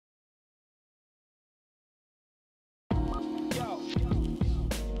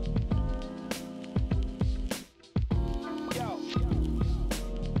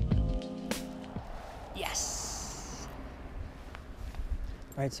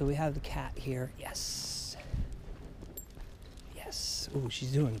right, so we have the cat here. Yes. Yes. Ooh,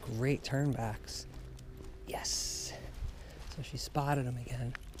 she's doing great turnbacks. Yes. So she spotted him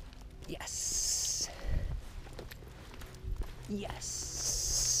again. Yes.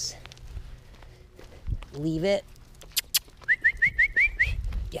 Yes. Leave it.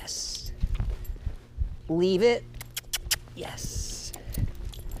 Yes. Leave it. Yes.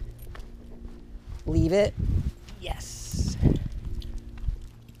 Leave it. Yes.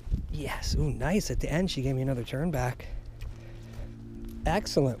 Yes. Ooh, nice. At the end, she gave me another turn back.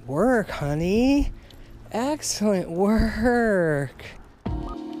 Excellent work, honey. Excellent work.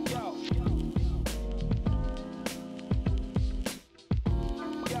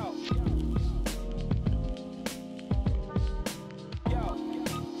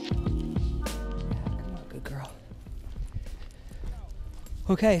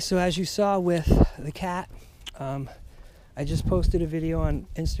 Okay, so as you saw with the cat, I just posted a video on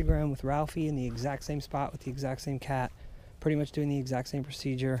Instagram with Ralphie in the exact same spot with the exact same cat, pretty much doing the exact same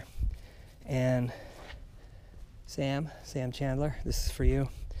procedure. And Sam Chandler, this is for you.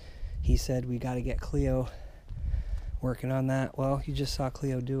 He said we got to get Cleo working on that. Well, you just saw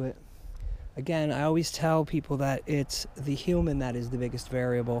Cleo do it. Again, I always tell people that it's the human that is the biggest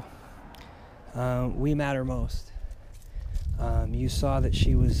variable. We matter most. You saw that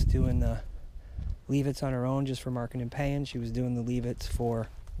she was doing the leave-its on her own just for marking and paying. She was doing the leave-its for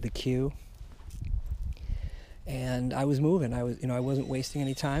the queue. And I was moving. I wasn't wasting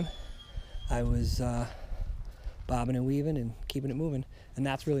any time. I was bobbing and weaving and keeping it moving. And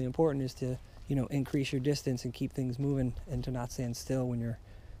that's really important, is to, increase your distance and keep things moving and to not stand still when you're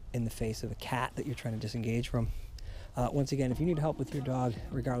in the face of a cat that you're trying to disengage from. Once again, if you need help with your dog,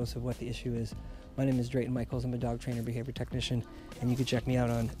 regardless of what the issue is, my name is Drayton Michaels. I'm a dog trainer, behavior technician, and you can check me out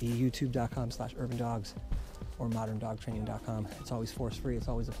on the youtube.com/urbandogs or moderndogtraining.com. It's always force-free. It's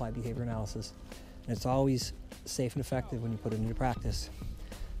always applied behavior analysis. And it's always safe and effective when you put it into practice.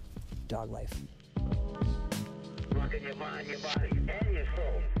 Dog life. Rocking your mind, your body, and your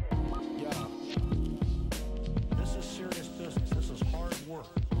soul. Yeah.